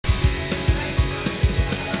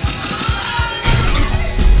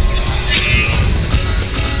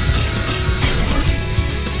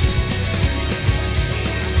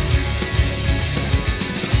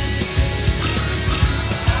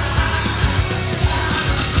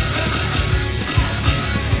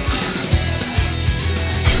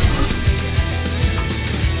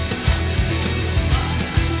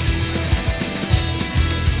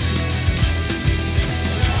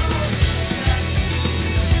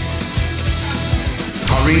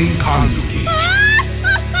Green Kanzuki.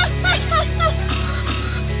 M.Bison.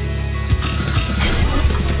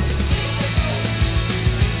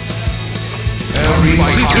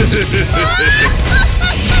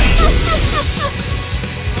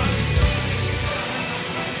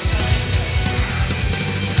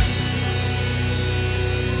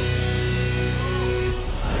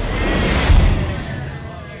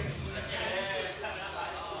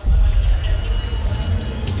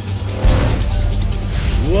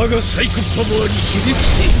 我がサイコパワーにひれ伏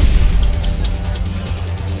せ。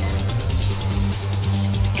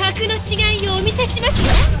格の違いをお見せします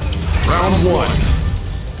よ。Round 1.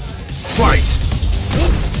 Fight.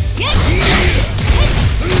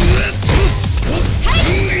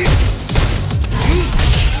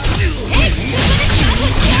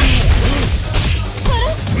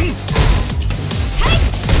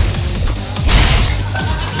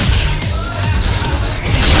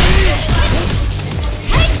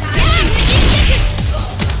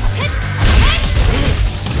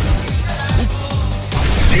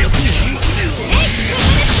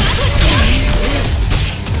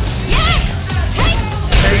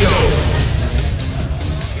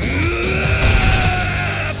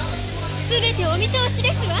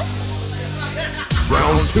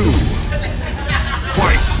 Round 2.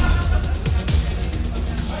 Fight.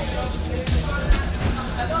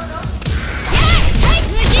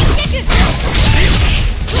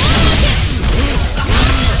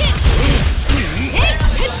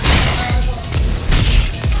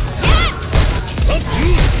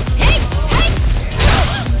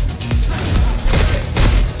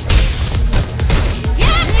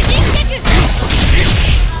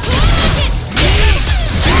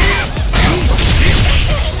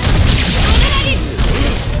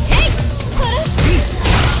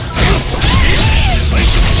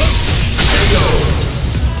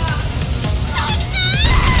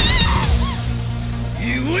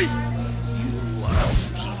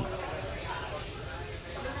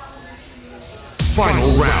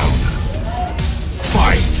 Final round.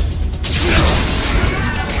 Fight.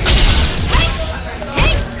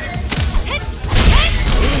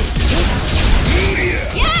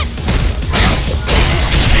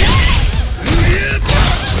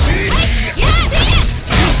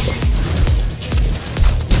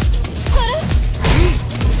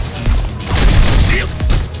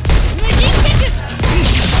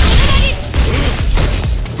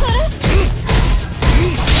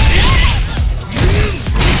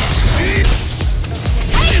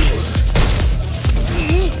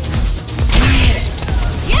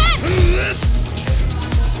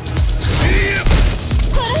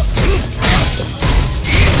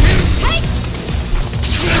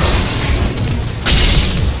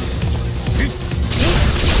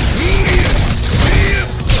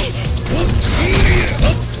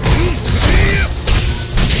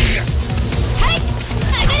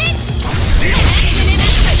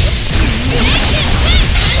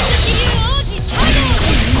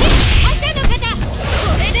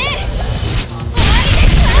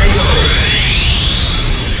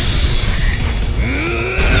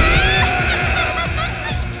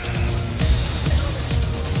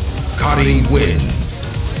 Wins.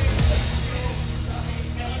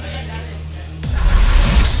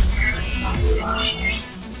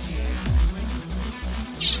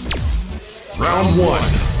 Round 1.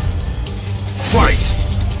 Fight.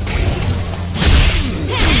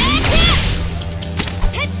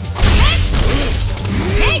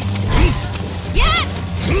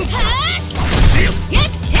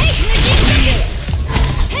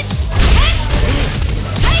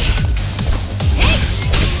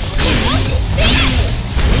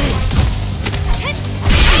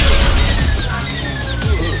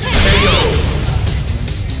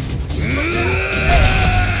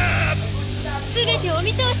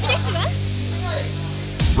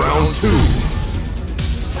 Round 2.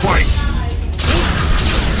 Fight.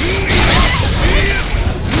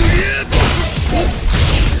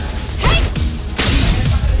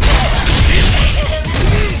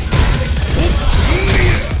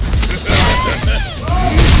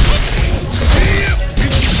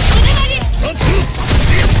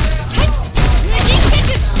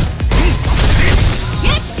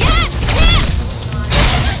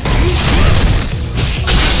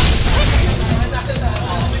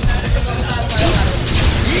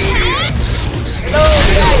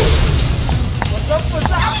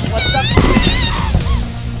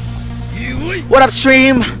 What up,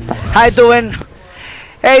 stream? How you doing?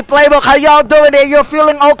 Hey, Playbook, how y'all doing there? You're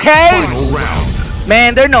feeling okay? Final round.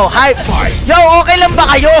 Man, there's no hype. Yo, okay lang ba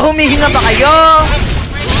kayo? Humihinga ba kayo?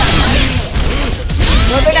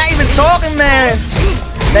 No, they're not even talking, man.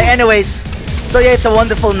 But anyways, so yeah, it's a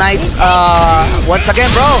wonderful night. Once again,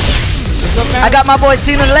 bro. I got my boy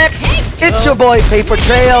Sino Lex. It's your boy Paper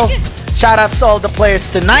Trail. Shoutouts to all the players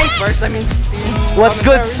tonight. What's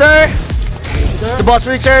good, sir? To Boss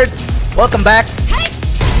Richard. Welcome back.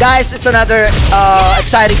 Guys, it's another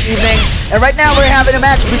exciting evening. And right now we're having a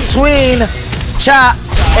match between Cha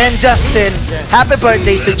and Justin. Happy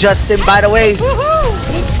birthday to Justin, by the way.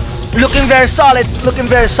 Looking very solid. Looking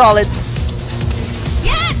very solid.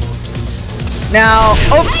 Now,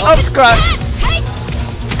 oops, crush.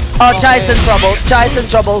 Oh, Chai's in trouble. Chai's in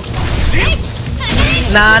trouble.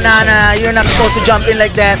 Nah. You're not supposed to jump in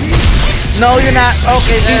like that. No, you're not.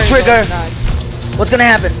 Okay, V-trigger. What's gonna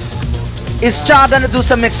happen? Is Cha gonna do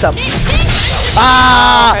some mix-up?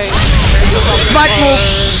 Ah! Smart move.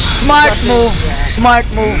 Smart move. Smart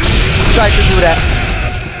move. Try to do that.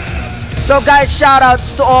 So, guys,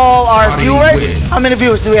 shout-outs to all our viewers. How many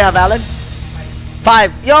viewers do we have, Alan?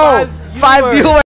 5. Yo! 5 viewers.